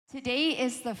Today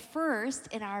is the first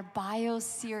in our BIOS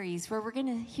series where we're going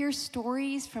to hear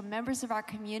stories from members of our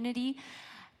community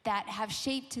that have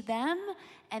shaped them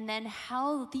and then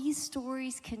how these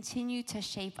stories continue to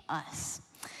shape us.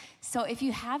 So if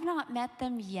you have not met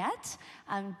them yet,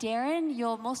 Darrin,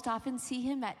 you'll most often see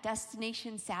him at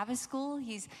Destination Sabbath School.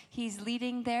 He's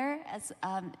leading there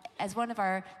as one of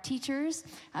our teachers.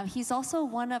 He's also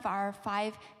one of our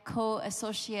 5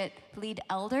 co-associate lead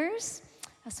elders.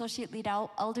 Associate Lead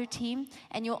Elder Team,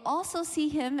 and you'll also see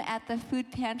him at the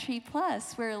Food Pantry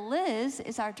Plus, where Liz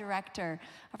is our director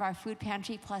of our Food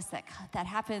Pantry Plus that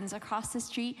happens across the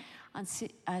street on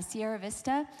Sierra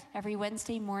Vista every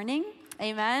Wednesday morning.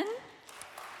 Amen?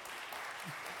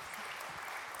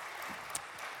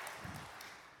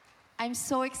 I'm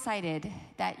so excited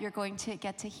that you're going to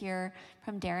get to hear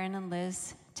from Darrin and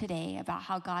Liz today about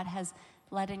how God has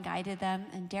led and guided them.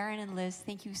 And Darrin and Liz,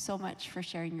 thank you so much for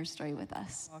sharing your story with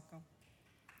us. Welcome.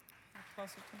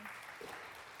 Closer to me.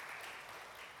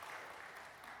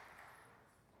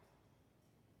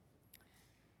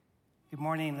 Good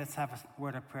morning. Let's have a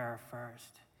word of prayer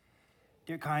first.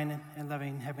 Dear kind and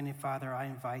loving Heavenly Father, I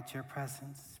invite your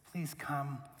presence. Please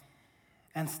come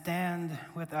and stand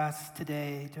with us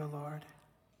today, dear Lord.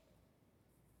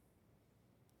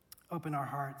 Open our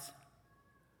hearts.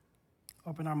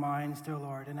 Open our minds, dear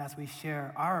Lord, and as we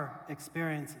share our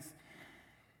experiences,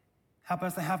 help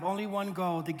us to have only one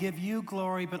goal, to give you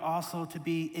glory, but also to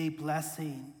be a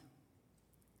blessing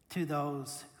to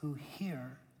those who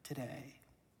hear today.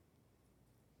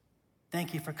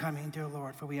 Thank you for coming, dear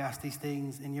Lord, for we ask these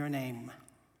things in your name.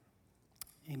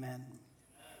 Amen.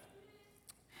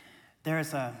 There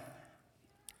is a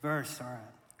verse or a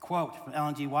quote from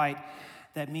Ellen G. White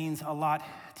that means a lot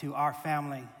to our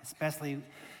family, especially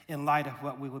in light of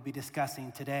what we will be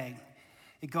discussing today.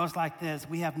 It goes like this: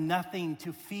 we have nothing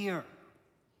to fear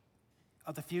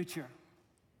of the future,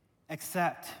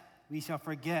 except we shall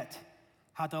forget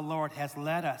how the Lord has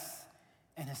led us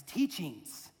and his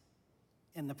teachings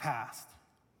in the past.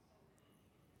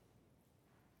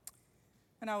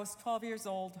 When I was 12 years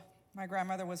old, my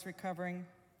grandmother was recovering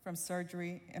from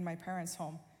surgery in my parents'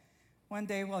 home. One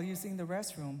day while using the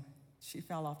restroom, she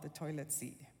fell off the toilet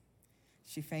seat.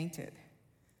 She fainted.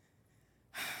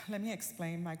 Let me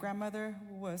explain. My grandmother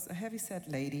was a heavy-set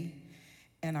lady,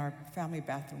 and our family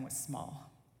bathroom was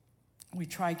small. We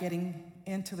tried getting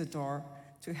into the door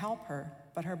to help her,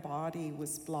 but her body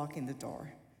was blocking the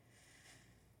door.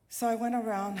 So I went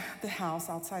around the house,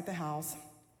 outside the house,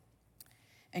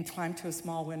 and climbed to a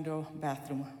small window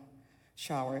bathroom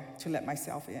shower to let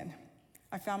myself in.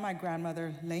 I found my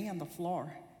grandmother laying on the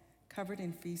floor, covered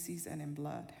in feces and in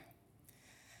blood.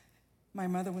 My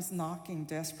mother was knocking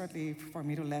desperately for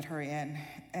me to let her in,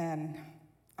 and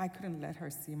I couldn't let her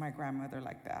see my grandmother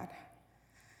like that.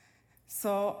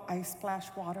 So I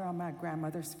splashed water on my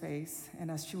grandmother's face,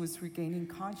 and as she was regaining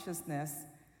consciousness,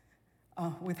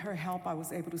 with her help, I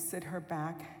was able to sit her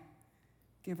back,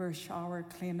 give her a shower,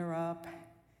 clean her up,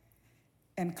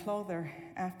 and clothe her.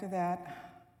 After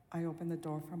that, I opened the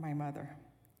door for my mother.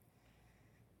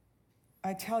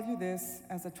 I tell you this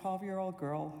as a 12-year-old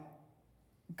girl.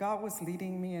 God was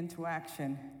leading me into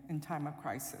action in time of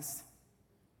crisis.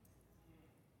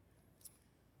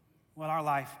 Well, our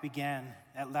life began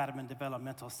at Lattimore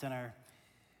Developmental Center.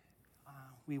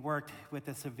 We worked with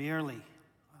a severely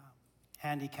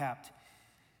handicapped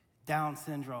Down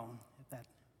syndrome.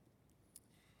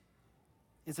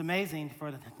 It's amazing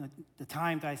for the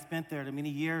time that I spent there, the many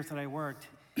years that I worked.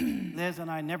 Liz and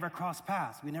I never crossed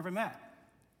paths. We never met.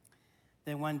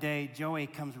 Then one day, Joey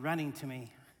comes running to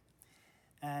me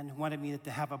and wanted me to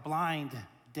have a blind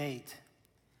date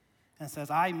and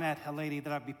says, I met a lady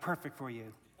that would be perfect for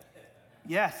you.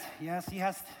 Yes, he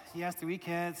has 3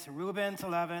 kids. Ruben's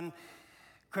 11,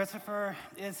 Christopher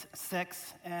is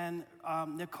 6, and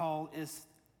Nicole is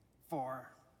 4.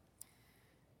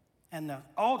 And the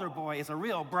older boy is a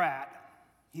real brat.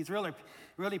 He's really,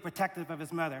 really protective of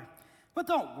his mother. But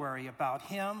don't worry about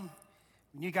him.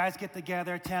 When you guys get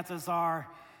together, chances are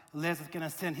Liz is going to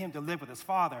send him to live with his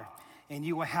father, and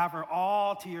you will have her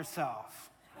all to yourself.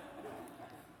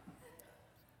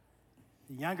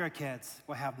 The younger kids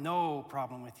will have no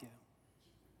problem with you.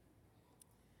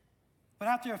 But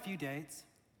after a few dates,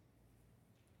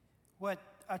 what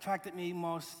attracted me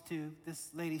most to this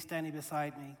lady standing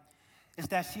beside me is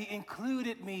that she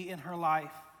included me in her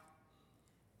life.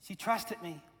 She trusted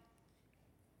me.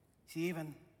 She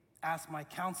even asked my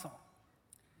counsel.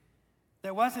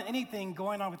 There wasn't anything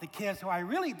going on with the kids who I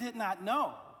really did not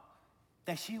know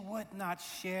that she would not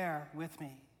share with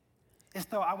me. It's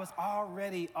though I was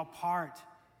already a part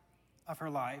of her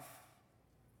life.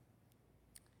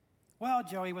 Well,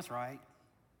 Joey was right.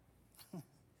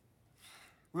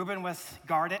 Reuben was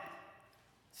guarded,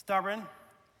 stubborn.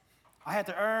 I had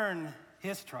to earn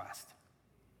his trust.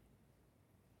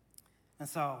 And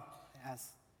so, as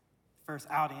first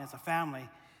outing as a family,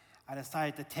 I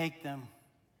decided to take them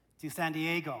to San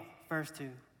Diego, first to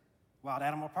Wild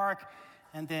Animal Park,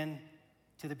 and then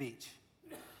to the beach.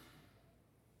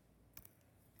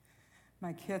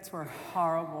 My kids were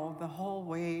horrible the whole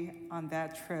way on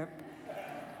that trip.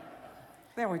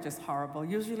 They were just horrible.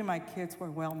 Usually my kids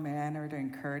were well-mannered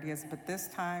and courteous, but this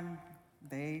time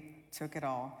they took it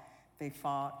all. They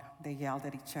fought, they yelled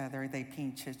at each other, they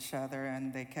pinched each other,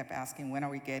 and they kept asking, when are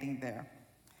we getting there?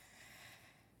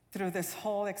 Through this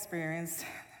whole experience,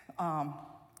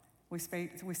 we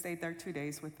stayed there 2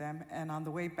 days with them, and on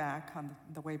the way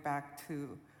back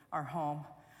to our home,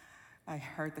 I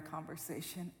heard the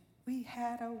conversation. We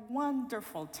had a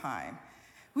wonderful time.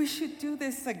 We should do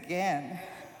this again.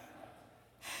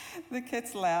 The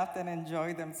kids laughed and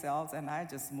enjoyed themselves, and I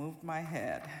just moved my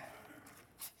head.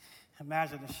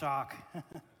 Imagine the shock.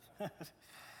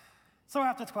 So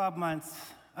after 12 months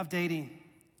of dating,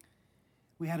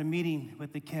 we had a meeting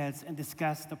with the kids and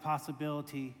discussed the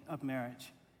possibility of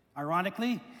marriage.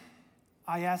 Ironically,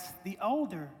 I asked the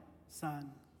older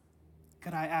son,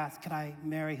 could I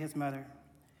marry his mother?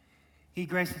 He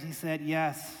graciously said,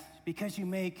 yes, because you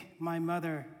make my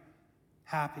mother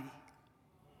happy.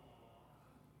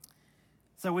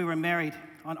 So we were married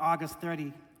on August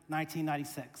 30,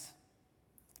 1996.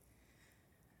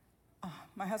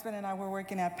 My husband and I were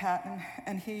working at Patton,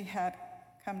 and he had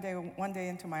come one day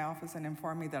into my office and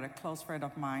informed me that a close friend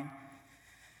of mine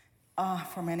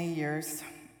for many years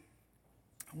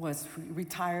was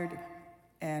retired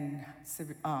and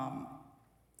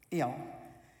ill.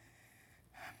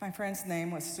 My friend's name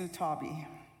was Sue Taubey.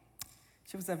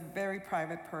 She was a very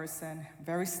private person,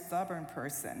 very stubborn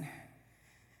person,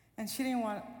 and she didn't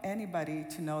want anybody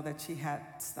to know that she had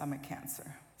stomach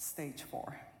cancer, stage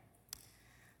 4.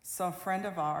 So a friend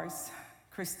of ours,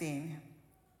 Christine,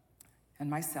 and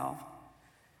myself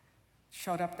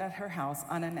showed up at her house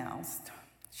unannounced.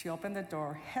 She opened the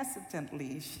door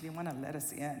hesitantly. She didn't want to let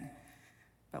us in,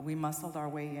 but we muscled our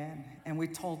way in, and we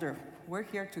told her, we're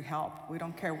here to help. We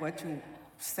don't care what you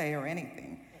say or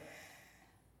anything.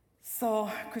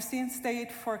 So Christine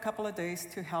stayed for a couple of days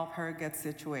to help her get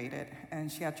situated,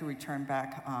 and she had to return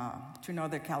back to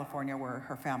Northern California where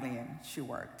her family and she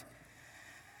worked.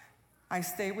 I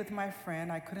stayed with my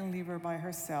friend. I couldn't leave her by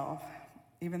herself,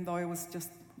 even though it was just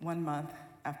 1 month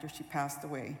after she passed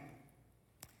away.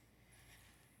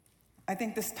 I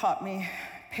think this taught me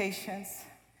patience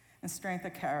and strength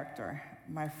of character.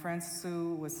 My friend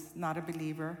Sue was not a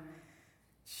believer.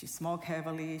 She smoked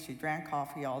heavily, she drank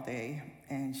coffee all day,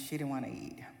 and she didn't want to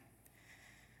eat.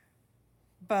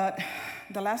 But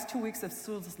the last 2 weeks of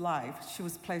Sue's life, she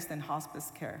was placed in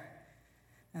hospice care.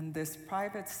 And this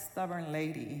private, stubborn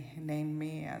lady named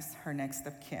me as her next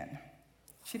of kin.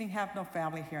 She didn't have no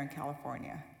family here in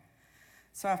California.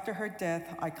 So after her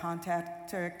death, I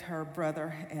contacted her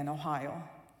brother in Ohio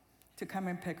to come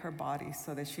and pick her body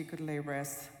so that she could lay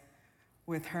rest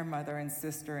with her mother and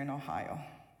sister in Ohio.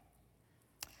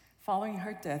 Following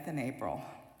her death in April,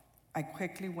 I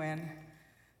quickly went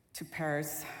to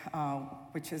Paris,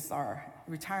 which is our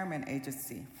retirement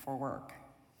agency for work.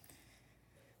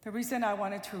 The reason I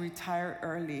wanted to retire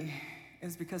early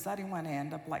is because I didn't want to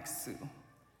end up like Sue.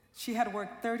 She had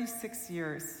worked 36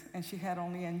 years, and she had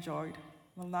only enjoyed,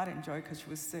 well, not enjoyed because she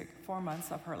was sick, 4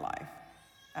 months of her life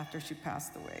after she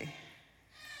passed away.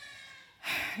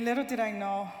 Little did I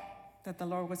know that the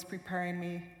Lord was preparing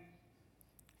me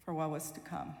for what was to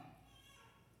come.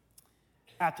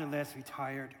 After Liz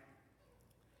retired,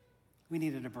 we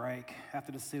needed a break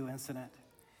after the Sue incident.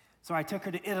 So I took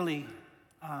her to Italy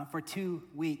for 2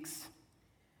 weeks.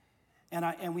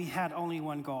 And we had only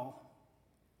one goal,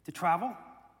 to travel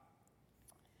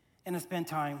and to spend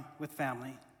time with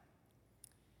family.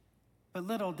 But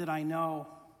little did I know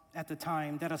at the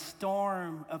time that a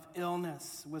storm of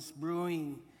illness was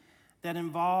brewing that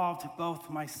involved both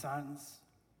my sons.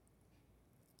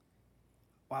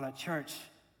 While at church,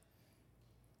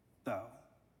 though,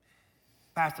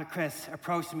 Pastor Chris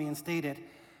approached me and stated,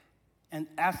 and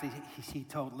actually he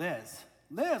told Liz,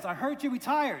 Liz, I heard you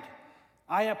retired.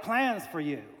 I have plans for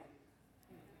you.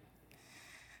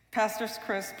 Pastor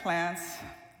Chris' plans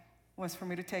was for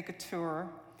me to take a tour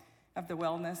of the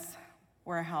Wellness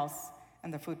Warehouse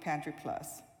and the Food Pantry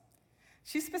Plus.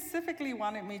 She specifically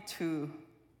wanted me to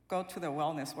go to the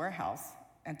Wellness Warehouse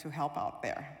and to help out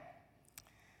there.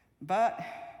 But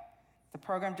the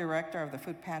program director of the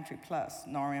Food Pantry Plus,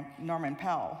 Norman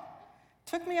Powell,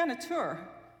 took me on a tour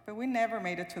but we never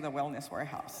made it to the wellness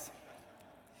warehouse.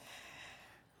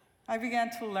 I began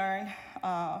to learn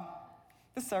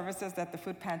the services that the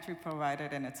food pantry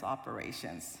provided in its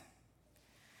operations.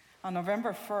 On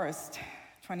November 1st,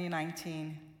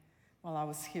 2019, while I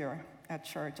was here at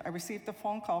church, I received a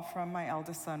phone call from my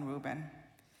eldest son, Raewyn.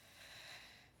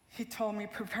 He told me,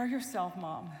 "Prepare yourself,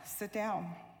 Mom, sit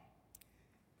down."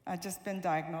 I'd just been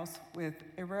diagnosed with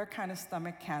a rare kind of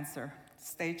stomach cancer,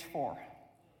 stage 4.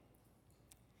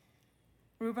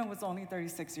 Raewyn was only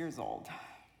 36 years old.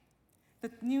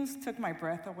 The news took my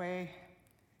breath away,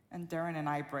 and Darrin and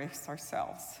I braced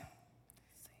ourselves.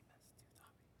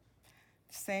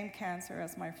 Same cancer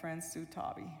as my friend Sue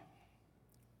Tobby.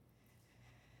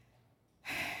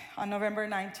 On November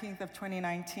 19th of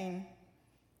 2019,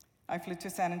 I flew to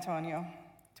San Antonio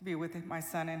to be with my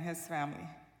son and his family.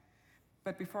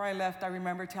 But before I left, I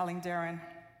remember telling Darrin,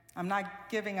 "I'm not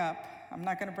giving up. I'm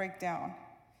not going to break down.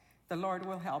 The Lord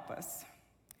will help us."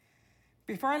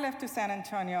 Before I left to San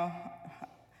Antonio,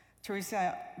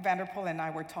 Teresa Vanderpool and I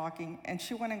were talking, and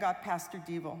she went and got Pastor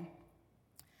Devo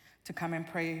to come and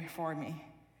pray for me.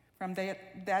 From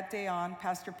that day on,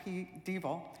 Pastor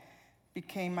Devo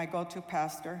became my go-to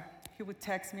pastor. He would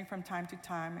text me from time to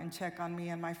time and check on me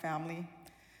and my family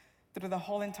through the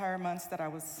whole entire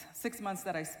 6 months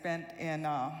that I spent in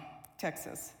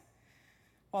Texas.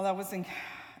 While I was in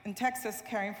Texas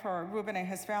caring for Raewyn and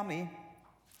his family,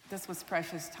 this was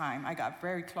precious time. I got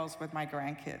very close with my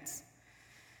grandkids.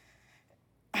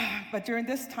 But during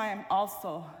this time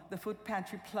also, the Food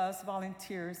Pantry Plus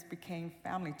volunteers became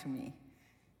family to me.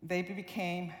 They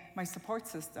became my support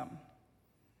system.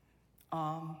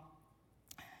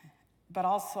 But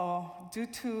also, due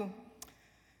to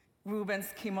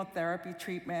Raewyn's chemotherapy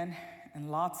treatment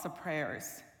and lots of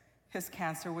prayers, his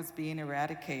cancer was being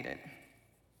eradicated.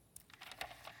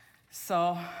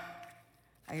 So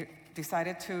I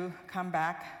decided to come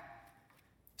back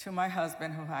to my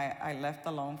husband, who I left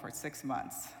alone for 6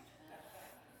 months.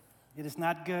 It is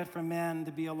not good for men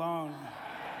to be alone.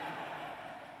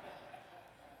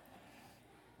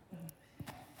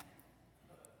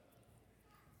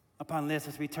 Upon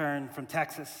Liz's return from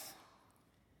Texas,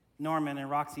 Norman and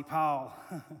Roxy Powell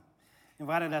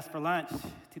invited us for lunch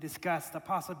to discuss the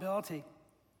possibility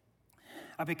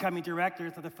of becoming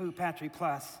directors of the Food Pantry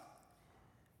Plus.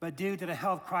 But due to the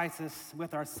health crisis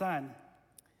with our son,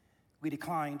 we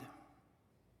declined.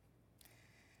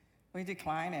 We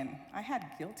declined, and I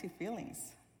had guilty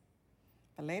feelings.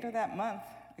 But later that month,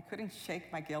 I couldn't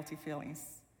shake my guilty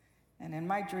feelings. And in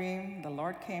my dream, the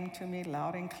Lord came to me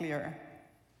loud and clear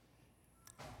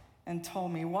and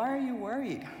told me, "Why are you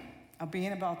worried of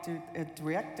being about a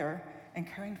director and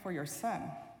caring for your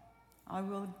son? I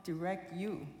will direct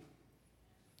you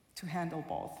to handle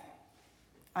both.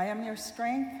 I am your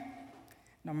strength,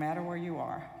 no matter where you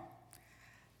are."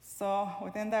 So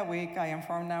within that week, I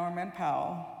informed Norman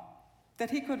Powell that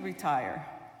he could retire.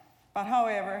 But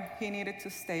however, he needed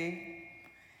to stay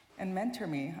and mentor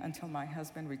me until my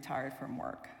husband retired from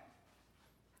work.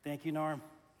 Thank you, Norm.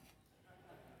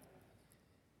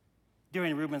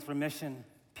 During Raewyn's remission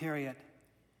period,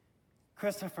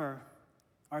 Christopher,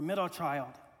 our middle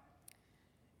child,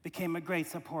 became a great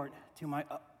support to my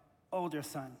older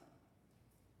son,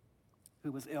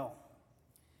 who was ill.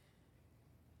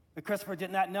 But Christopher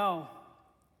did not know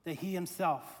that he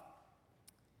himself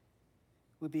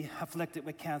would be afflicted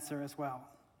with cancer as well.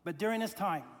 But during this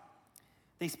time,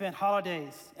 they spent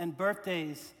holidays and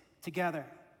birthdays together.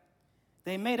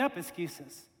 They made up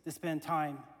excuses to spend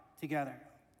time together.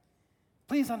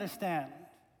 Please understand,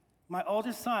 my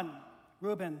older son,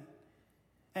 Raewyn,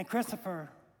 and Christopher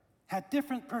had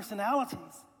different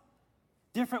personalities,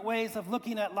 different ways of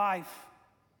looking at life.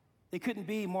 They couldn't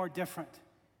be more different.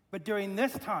 But during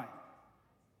this time,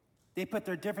 they put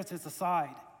their differences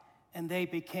aside and they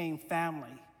became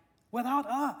family without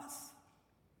us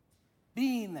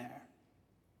being there.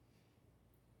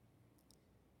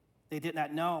 They did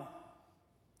not know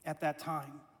at that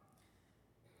time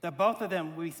that both of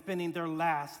them would be spending their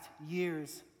last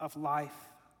years of life.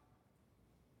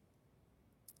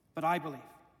 But I believe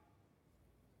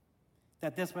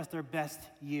that this was their best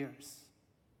years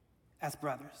as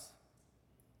brothers.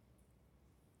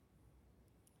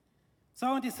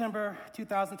 So in December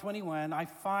 2021, I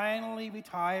finally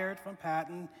retired from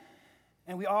Patton,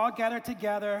 and we all gathered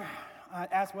together,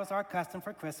 as was our custom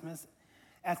for Christmas,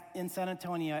 in San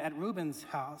Antonio at Raewyn's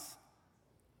house.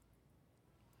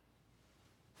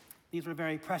 These were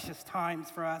very precious times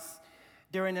for us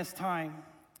during this time,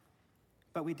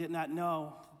 but we did not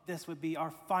know this would be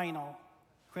our final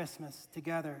Christmas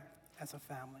together as a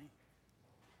family.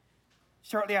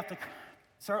 Shortly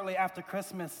after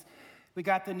Christmas, we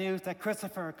got the news that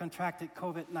Christopher contracted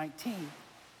COVID-19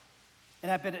 and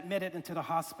had been admitted into the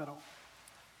hospital.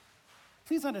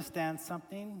 Please understand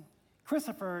something.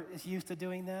 Christopher is used to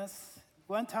doing this.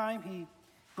 One time he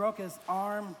broke his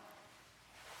arm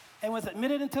and was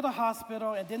admitted into the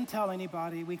hospital and didn't tell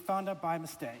anybody. We found out by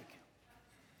mistake.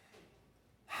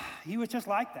 He was just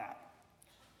like that.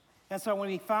 And so when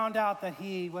we found out that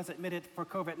he was admitted for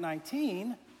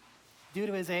COVID-19, due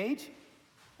to his age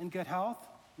and good health,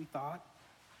 we thought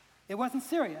it wasn't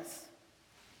serious,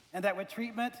 and that with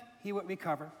treatment, he would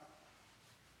recover.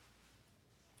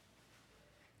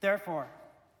 Therefore,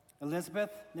 Elizabeth,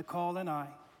 Nicole, and I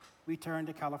returned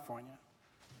to California.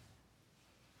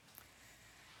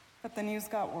 But the news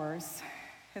got worse.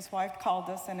 His wife called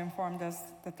us and informed us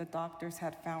that the doctors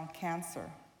had found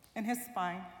cancer in his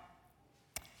spine,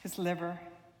 his liver,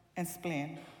 and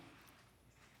spleen.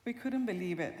 We couldn't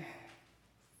believe it.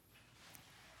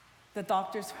 The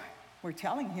doctors were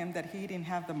telling him that he didn't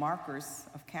have the markers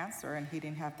of cancer and he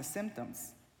didn't have the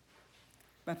symptoms.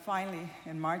 But finally,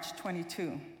 in March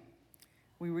 22,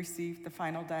 we received the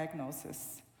final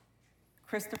diagnosis.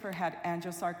 Christopher had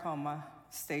angiosarcoma,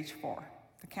 stage 4.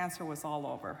 The cancer was all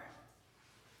over.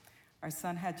 Our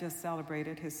son had just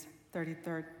celebrated his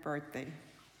 33rd birthday.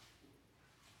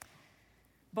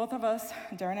 Both of us,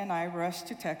 Darrin and I, rushed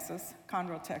to Texas,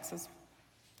 Conroe, Texas,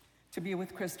 to be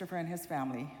with Christopher and his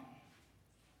family.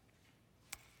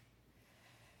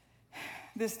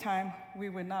 This time, we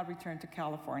would not return to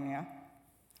California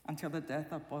until the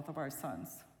death of both of our sons.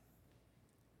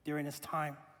 During this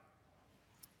time,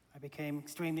 I became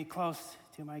extremely close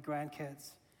to my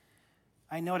grandkids.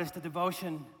 I noticed the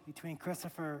devotion between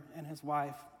Christopher and his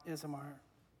wife, Isamar.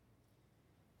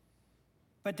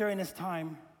 But during this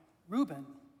time, Raewyn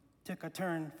took a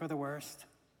turn for the worst.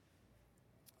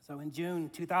 So in June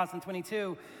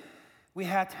 2022, we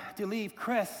had to leave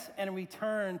Chris and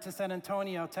return to San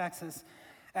Antonio, Texas,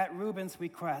 at Raewyn's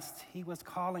request. He was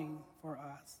calling for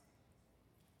us.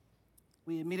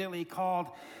 We immediately called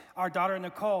our daughter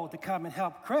Nicole to come and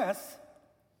help Chris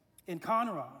in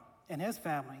Conroe and his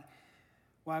family,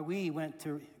 while we went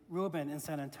to Raewyn in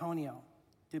San Antonio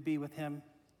to be with him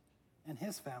and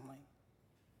his family.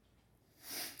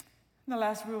 The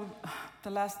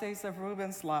last days of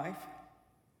Raewyn's life,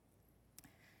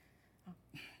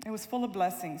 it was full of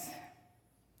blessings.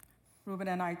 Raewyn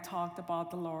and I talked about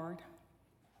the Lord,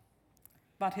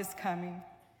 about his coming,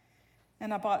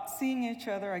 and about seeing each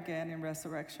other again in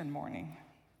resurrection morning.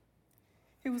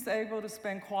 He was able to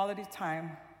spend quality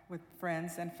time with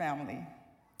friends and family.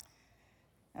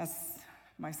 As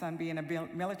my son being a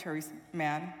military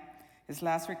man, his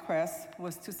last request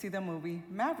was to see the movie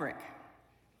Maverick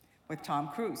with Tom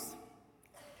Cruise.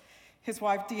 His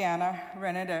wife, Deanna,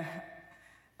 rented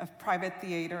a private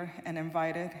theater and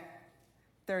invited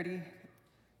 30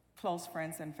 close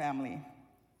friends and family.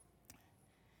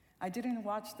 I didn't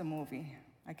watch the movie.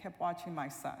 I kept watching my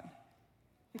son.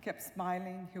 He kept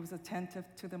smiling. He was attentive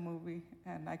to the movie.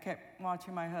 And I kept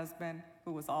watching my husband,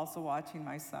 who was also watching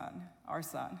my son, our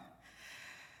son.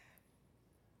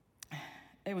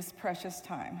 It was precious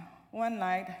time. One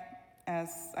night, as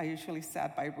I usually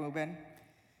sat by Raewyn,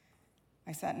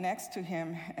 I sat next to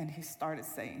him, and he started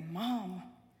saying, "Mom,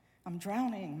 I'm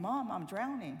drowning. Mom, I'm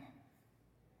drowning."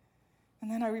 And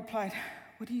then I replied,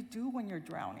 "What do you do when you're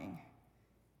drowning?"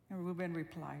 And Raewyn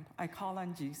replied, "I call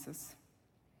on Jesus."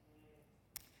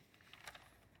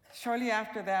 Shortly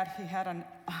after that,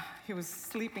 he was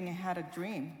sleeping and had a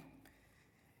dream.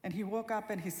 And he woke up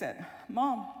and he said,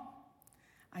 "Mom,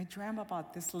 I dreamt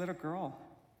about this little girl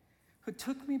who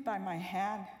took me by my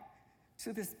hand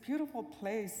to this beautiful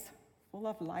place full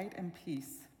of light and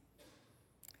peace.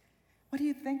 What do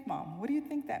you think, Mom? What do you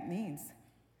think that means?"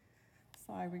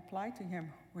 So I replied to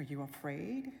him, "Were you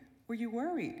afraid? Were you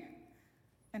worried?"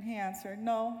 And he answered,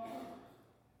 "No.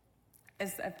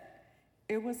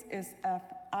 It was as if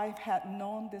I had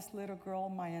known this little girl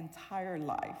my entire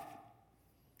life."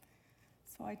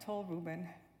 So I told Raewyn,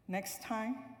 "Next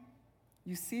time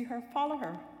you see her, follow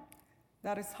her.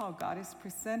 That is how God is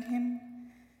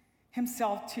presenting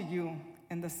himself to you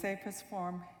in the safest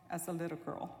form as a little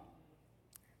girl."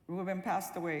 Raewyn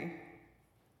passed away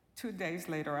 2 days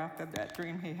later after that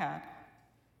dream he had.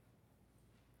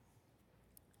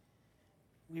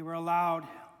 We were allowed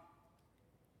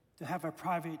to have a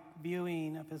private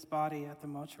viewing of his body at the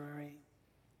mortuary.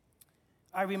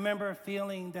 I remember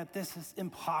feeling that this is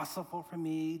impossible for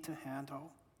me to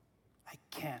handle. I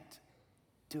can't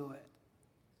do it.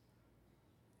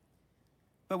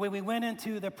 But when we went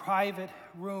into the private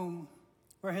room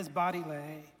where his body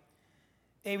lay,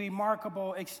 a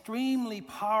remarkable, extremely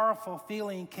powerful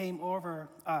feeling came over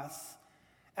us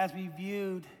as we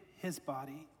viewed his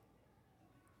body.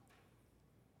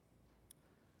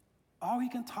 All we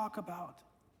can talk about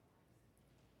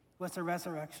was the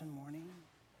resurrection morning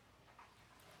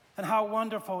and how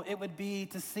wonderful it would be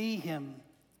to see him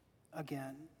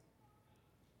again.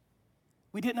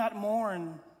 We did not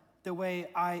mourn the way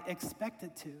I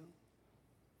expected to.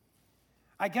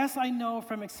 I guess I know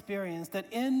from experience that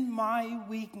in my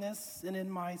weakness and in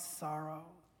my sorrow,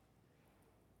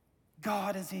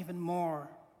 God is even more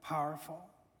powerful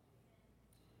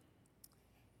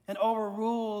and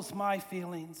overrules my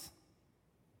feelings.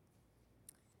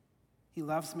 He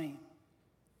loves me,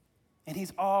 and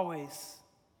he's always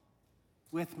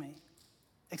with me,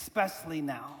 especially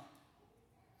now.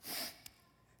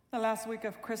 The last week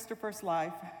of Christopher's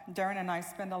life, Darrin and I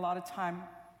spent a lot of time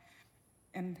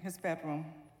in his bedroom.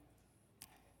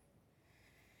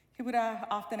 He would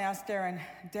often ask Darrin,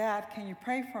 "Dad, can you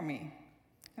pray for me?"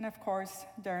 And of course,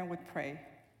 Darrin would pray.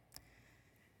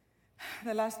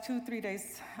 The last 2-3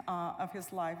 days of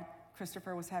his life,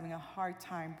 Christopher was having a hard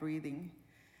time breathing.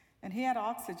 And he had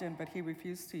oxygen, but he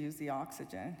refused to use the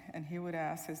oxygen. And he would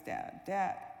ask his dad,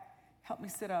 "Dad, help me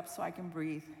sit up so I can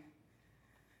breathe."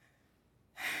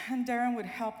 And Darrin would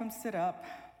help him sit up,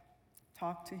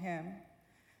 talk to him.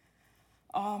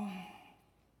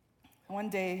 One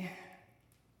day,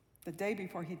 the day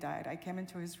before he died, I came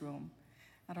into his room.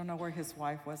 I don't know where his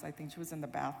wife was. I think she was in the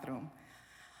bathroom.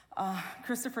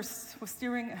 Christopher was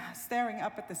staring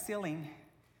up at the ceiling.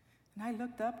 And I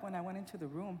looked up when I went into the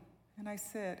room. And I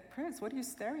said, "Chris, what are you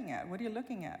staring at? What are you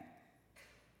looking at?"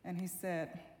 And he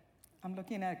said, "I'm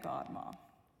looking at God, Mom."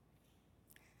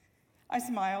 I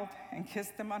smiled and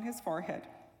kissed him on his forehead.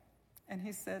 And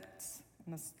he said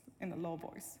in a low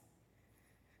voice,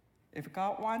 "If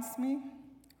God wants me,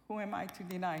 who am I to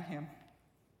deny him?"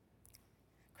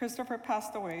 Christopher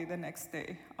passed away the next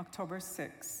day, October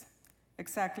 6th,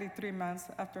 exactly 3 months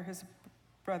after his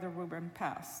brother Raewyn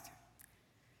passed.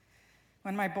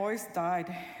 When my boys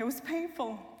died, it was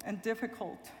painful and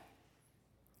difficult.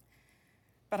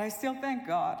 But I still thank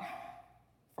God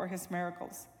for his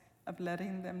miracles of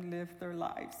letting them live their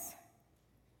lives.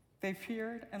 They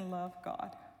feared and loved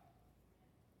God.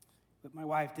 But my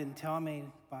wife didn't tell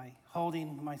me by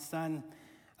holding my son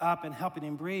up and helping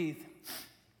him breathe.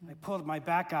 I pulled my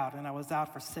back out and I was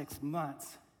out for 6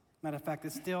 months. Matter of fact,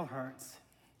 it still hurts.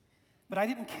 But I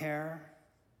didn't care.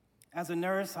 As a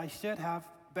nurse, I should have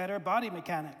better body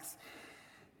mechanics.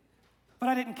 But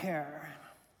I didn't care.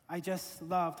 I just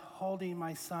loved holding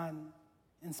my son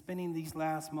and spending these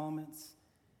last moments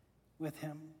with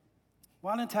him.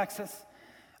 While in Texas,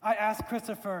 I asked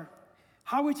Christopher,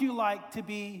 "How would you like to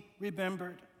be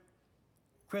remembered?"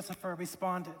 Christopher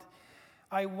responded,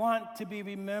 "I want to be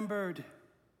remembered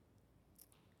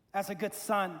as a good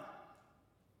son,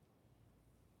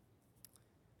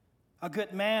 a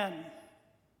good man,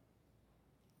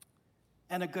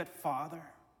 and a good father.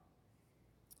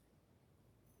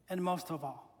 And most of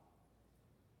all,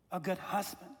 a good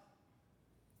husband."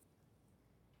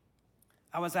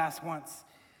 I was asked once,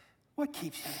 "What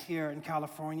keeps you here in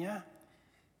California?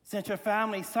 Since your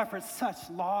family suffered such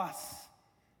loss,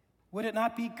 would it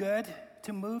not be good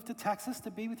to move to Texas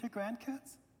to be with your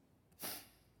grandkids?"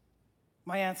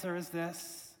 My answer is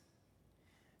this: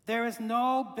 there is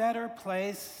no better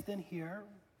place than here.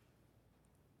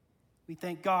 We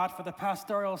thank God for the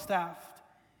pastoral staff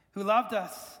who loved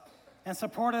us and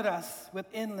supported us with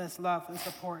endless love and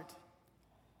support.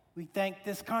 We thank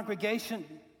this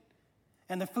congregation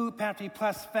and the Food Pantry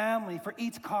Plus family for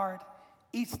each card,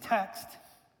 each text,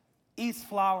 each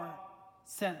flower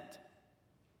sent.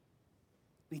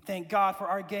 We thank God for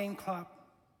our game club,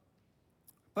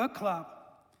 book club,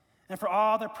 and for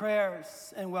all the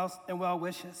prayers and well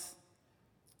wishes.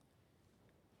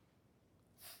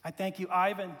 I thank you,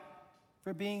 Ivan,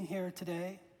 for being here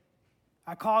today.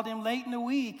 I called him late in the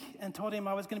week and told him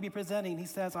I was going to be presenting. He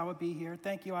says I would be here.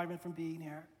 Thank you, Ivan, for being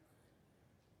here.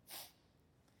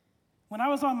 When I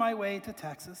was on my way to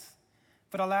Texas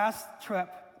for the last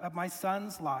trip of my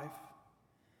son's life,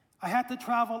 I had to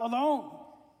travel alone.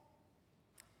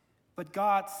 But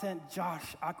God sent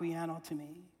Josh Aquiano to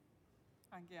me.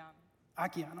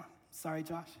 Aquiano. Sorry,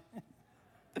 Josh.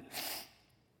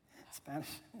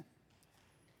 Spanish.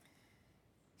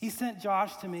 He sent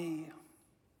Josh to me.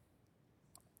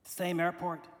 Same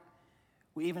airport.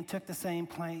 We even took the same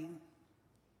plane.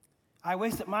 I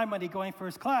wasted my money going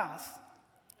first class.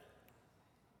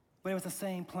 But it was the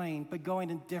same plane, but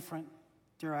going in different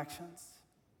directions.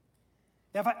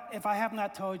 If I have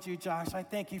not told you, Josh, I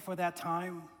thank you for that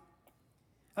time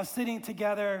of sitting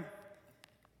together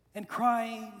and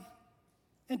crying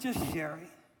and just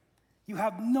sharing. You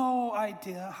have no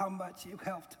idea how much you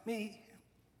helped me.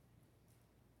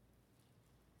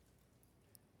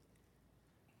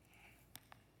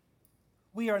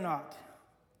 We are not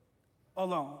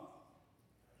alone.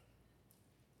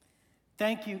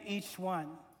 Thank you, each one,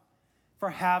 for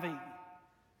having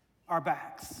our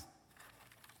backs.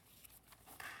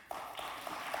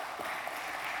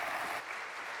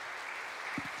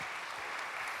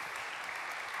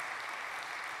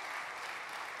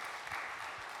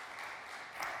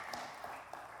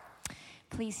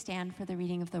 Please stand for the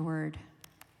reading of the word.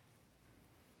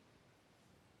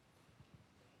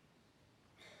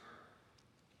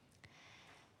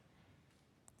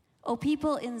 O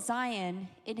people in Zion,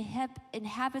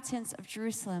 inhabitants of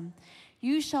Jerusalem,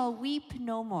 you shall weep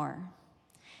no more.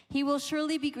 He will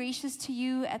surely be gracious to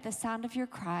you at the sound of your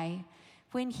cry.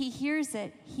 When he hears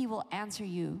it, he will answer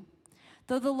you.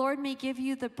 Though the Lord may give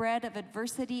you the bread of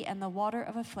adversity and the water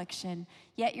of affliction,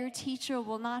 yet your teacher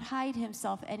will not hide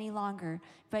himself any longer,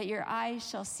 but your eyes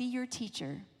shall see your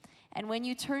teacher. And when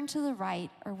you turn to the right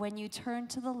or when you turn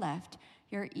to the left,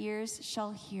 your ears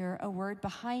shall hear a word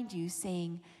behind you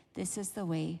saying, "This is the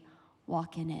way,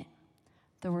 walk in it."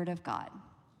 The word of God.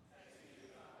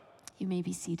 You may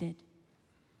be seated.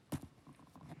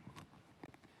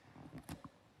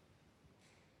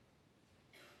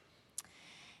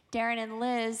 Darrin and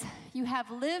Liz, you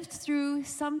have lived through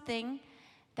something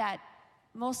that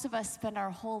most of us spend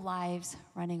our whole lives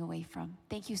running away from.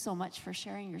 Thank you so much for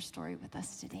sharing your story with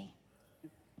us today.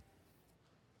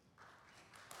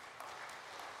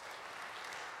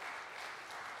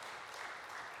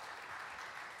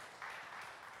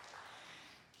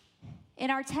 In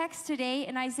our text today,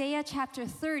 in Isaiah chapter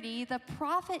 30, the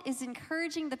prophet is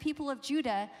encouraging the people of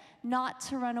Judah not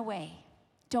to run away.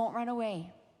 Don't run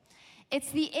away.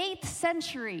 It's the 8th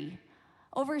century,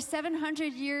 over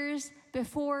 700 years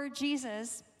before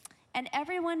Jesus, and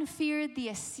everyone feared the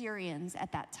Assyrians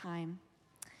at that time.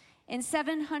 In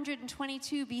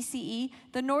 722 BCE,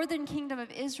 the northern kingdom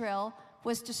of Israel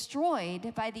was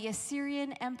destroyed by the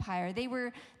Assyrian Empire. They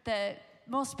were the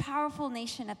most powerful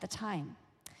nation at the time.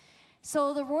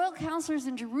 So the royal counselors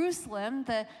in Jerusalem,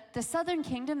 the southern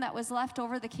kingdom that was left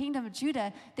over, the kingdom of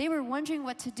Judah, they were wondering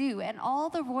what to do. And all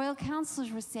the royal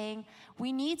counselors were saying,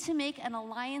 we need to make an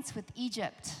alliance with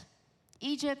Egypt.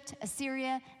 Egypt,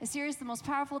 Assyria. Assyria is the most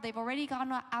powerful. They've already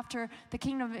gone after the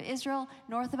kingdom of Israel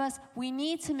north of us. We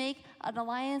need to make an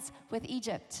alliance with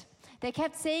Egypt. They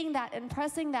kept saying that and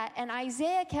pressing that. And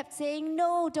Isaiah kept saying,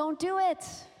 no, don't do it.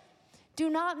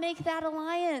 Do not make that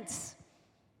alliance.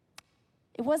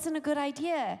 It wasn't a good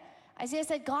idea. Isaiah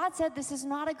said, God said this is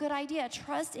not a good idea.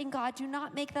 Trust in God. Do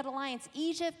not make that alliance.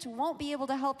 Egypt won't be able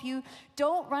to help you.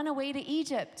 Don't run away to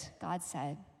Egypt, God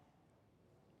said.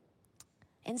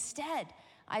 Instead,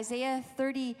 Isaiah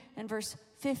 30 and verse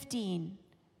 15,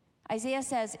 Isaiah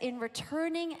says, in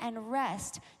returning and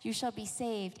rest you shall be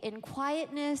saved. In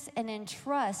quietness and in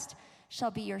trust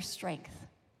shall be your strength.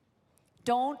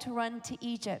 Don't run to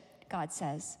Egypt, God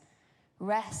says.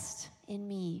 Rest in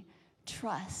me.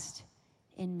 Trust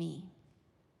in me.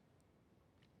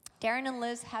 Darrin and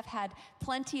Liz have had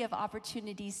plenty of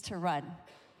opportunities to run.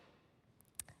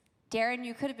 Darrin,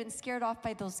 you could have been scared off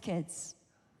by those kids.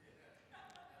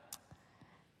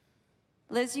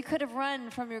 Liz, you could have run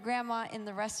from your grandma in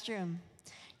the restroom.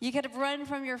 You could have run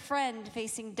from your friend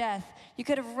facing death. You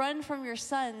could have run from your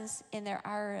sons in their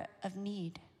hour of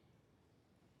need.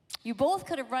 You both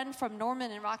could have run from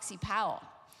Norman and Roxy Powell.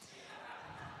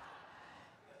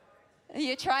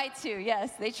 You tried to,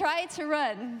 yes. They tried to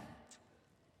run.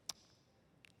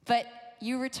 But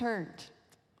you returned.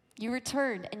 You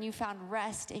returned and you found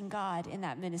rest in God in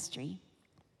that ministry.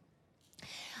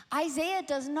 Isaiah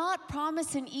does not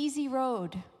promise an easy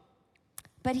road,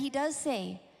 but he does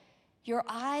say, your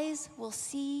eyes will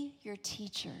see your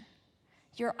teacher.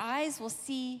 Your eyes will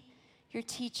see your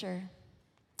teacher.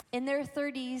 In their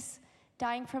 30s,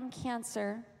 dying from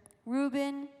cancer,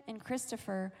 Reuben and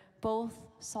Christopher both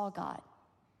saw God.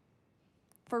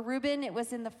 For Reuben, it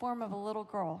was in the form of a little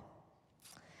girl.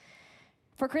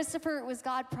 For Christopher, it was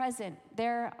God present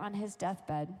there on his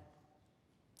deathbed.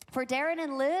 For Darrin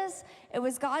and Liz, it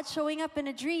was God showing up in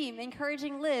a dream,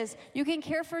 encouraging Liz, you can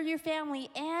care for your family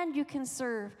and you can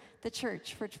serve the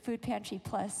church for Food Pantry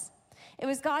Plus. It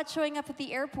was God showing up at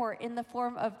the airport in the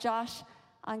form of Josh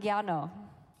Anguiano.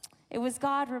 It was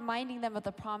God reminding them of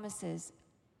the promises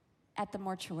at the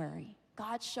mortuary.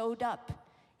 God showed up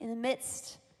in the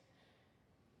midst.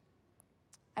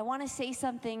 I want to say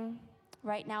something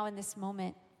right now in this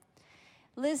moment.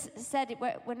 Liz said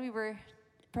when we were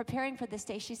preparing for this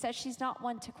day, she said she's not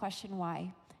one to question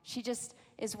why. She just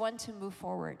is one to move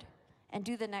forward and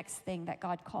do the next thing that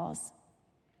God calls.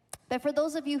 But for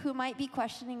those of you who might be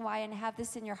questioning why and have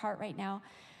this in your heart right now,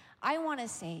 I want to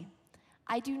say,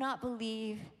 I do not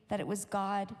believe that it was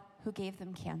God who gave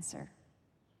them cancer.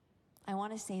 I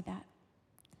want to say that.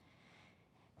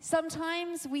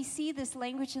 Sometimes we see this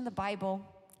language in the Bible.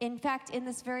 In fact, in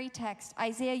this very text,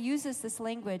 Isaiah uses this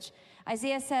language.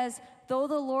 Isaiah says, though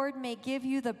the Lord may give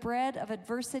you the bread of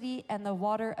adversity and the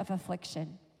water of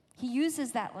affliction. He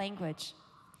uses that language.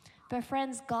 But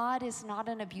friends, God is not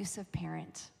an abusive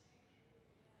parent.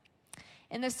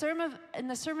 In the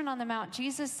Sermon on the Mount,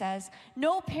 Jesus says,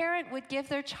 no parent would give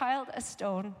their child a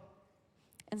stone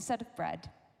instead of bread.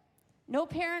 No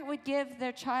parent would give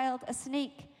their child a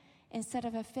snake instead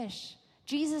of a fish.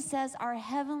 Jesus says our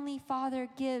Heavenly Father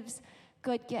gives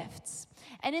good gifts.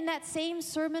 And in that same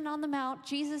Sermon on the Mount,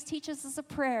 Jesus teaches us a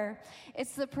prayer.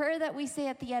 It's the prayer that we say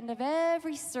at the end of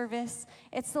every service.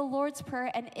 It's the Lord's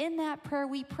Prayer. And in that prayer,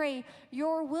 we pray,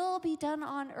 your will be done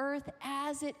on earth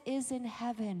as it is in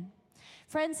heaven.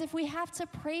 Friends, if we have to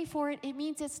pray for it, it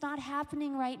means it's not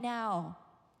happening right now.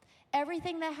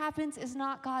 Everything that happens is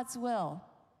not God's will.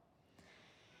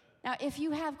 Now, if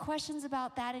you have questions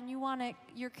about that and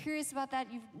you're curious about that,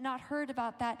 you've not heard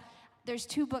about that, there's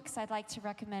 2 books I'd like to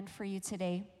recommend for you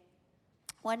today.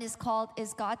 One is called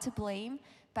Is God to Blame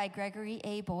by Gregory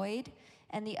A. Boyd,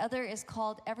 and the other is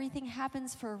called Everything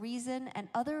Happens for a Reason and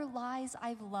Other Lies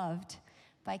I've Loved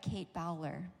by Kate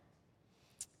Bowler.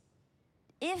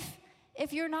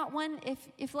 If you're not one,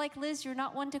 if like Liz, you're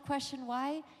not one to question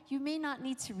why, you may not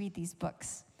need to read these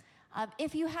books.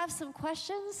 If you have some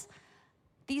questions,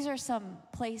 these are some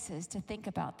places to think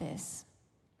about this.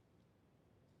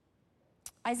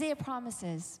 Isaiah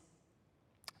promises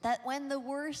that when the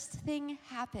worst thing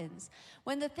happens,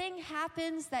 when the thing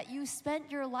happens that you spent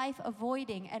your life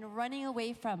avoiding and running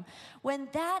away from, when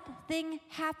that thing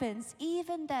happens,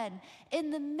 even then, in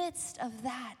the midst of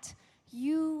that,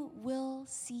 you will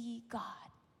see God.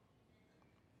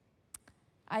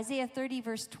 Isaiah 30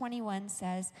 verse 21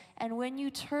 says, and when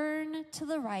you turn to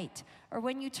the right or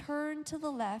when you turn to the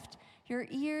left, your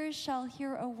ears shall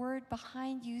hear a word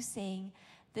behind you saying,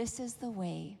 this is the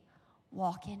way,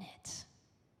 walk in it.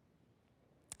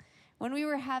 When we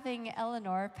were having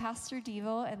Eleanor, Pastor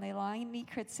Devo and Leilani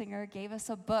Kritzinger gave us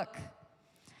a book.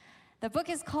 The book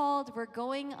is called We're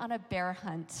Going on a Bear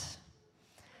Hunt.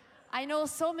 I know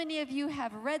so many of you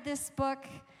have read this book.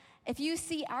 If you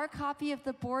see our copy of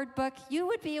the board book, you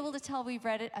would be able to tell we've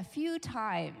read it a few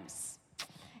times.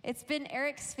 It's been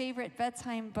Eric's favorite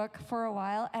bedtime book for a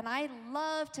while, and I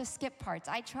love to skip parts.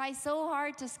 I try so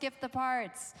hard to skip the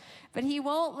parts, but he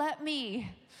won't let me.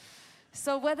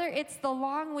 So whether it's the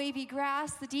long wavy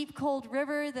grass, the deep cold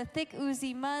river, the thick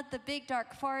oozy mud, the big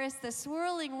dark forest, the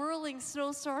swirling whirling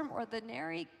snowstorm, or the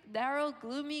narrow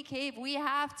gloomy cave, we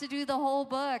have to do the whole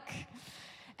book.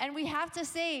 And we have to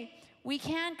say, we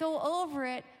can't go over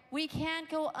it, we can't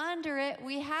go under it,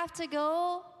 we have to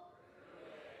go.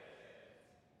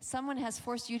 Someone has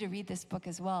forced you to read this book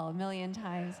as well 1,000,000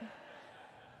 times.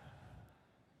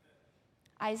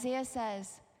 Isaiah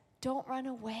says, don't run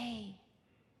away.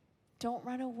 Don't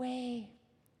run away.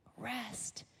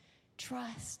 Rest.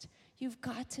 Trust. You've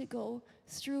got to go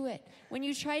through it. When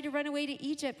you try to run away to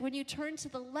Egypt, when you turn to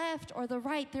the left or the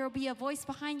right, there will be a voice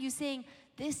behind you saying,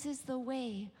 this is the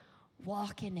way.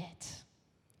 Walk in it.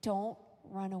 Don't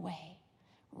run away.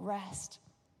 Rest.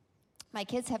 My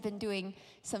kids have been doing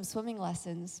some swimming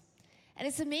lessons. And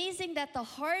it's amazing that the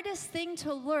hardest thing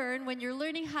to learn when you're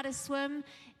learning how to swim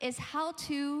is how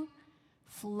to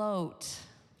float.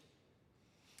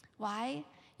 Why?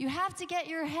 You have to get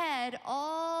your head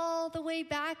all the way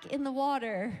back in the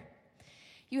water.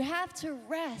 You have to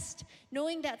rest,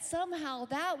 knowing that somehow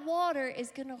that water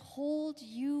is going to hold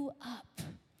you up.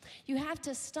 You have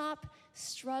to stop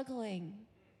struggling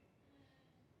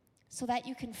so that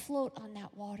you can float on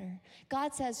that water.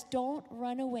 God says, don't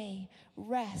run away,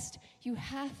 rest. You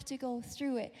have to go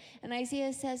through it. And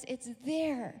Isaiah says, it's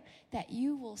there that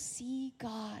you will see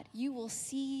God. You will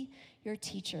see your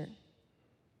teacher.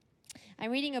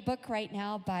 I'm reading a book right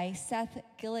now by Seth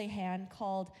Gillihan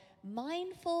called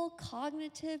Mindful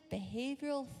Cognitive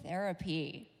Behavioral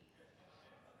Therapy.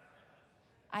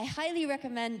 I highly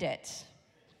recommend it.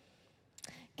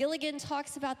 Gilligan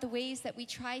talks about the ways that we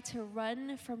try to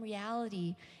run from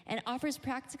reality and offers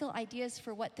practical ideas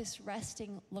for what this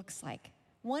resting looks like.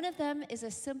 One of them is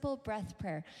a simple breath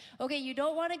prayer. Okay, you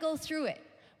don't want to go through it.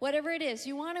 Whatever it is,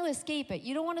 you want to escape it.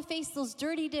 You don't want to face those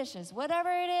dirty dishes. Whatever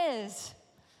it is,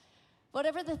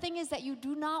 whatever the thing is that you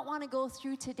do not want to go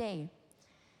through today.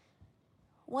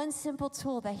 One simple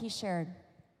tool that he shared,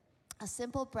 a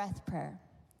simple breath prayer.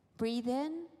 Breathe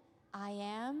in, I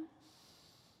am.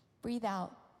 Breathe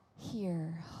out,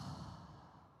 here.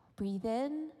 Breathe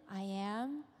in, I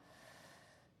am.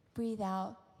 Breathe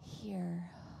out, here.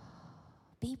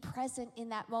 Be present in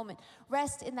that moment.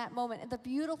 Rest in that moment. And the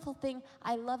beautiful thing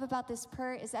I love about this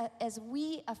prayer is that as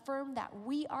we affirm that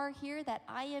we are here, that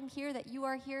I am here, that you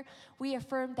are here, we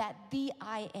affirm that the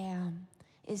I am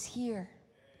is here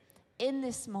in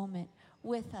this moment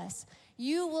with us.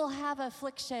 You will have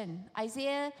affliction.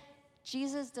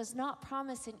 Jesus does not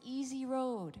promise an easy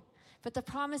road. But the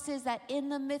promise is that in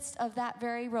the midst of that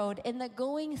very road, in the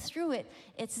going through it,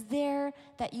 it's there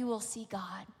that you will see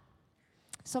God.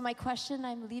 So my question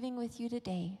I'm leaving with you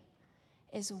today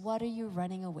is, what are you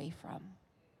running away from?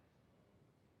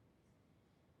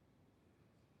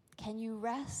 Can you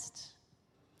rest?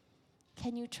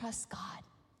 Can you trust God?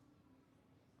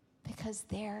 Because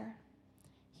there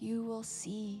you will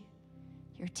see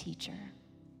your teacher.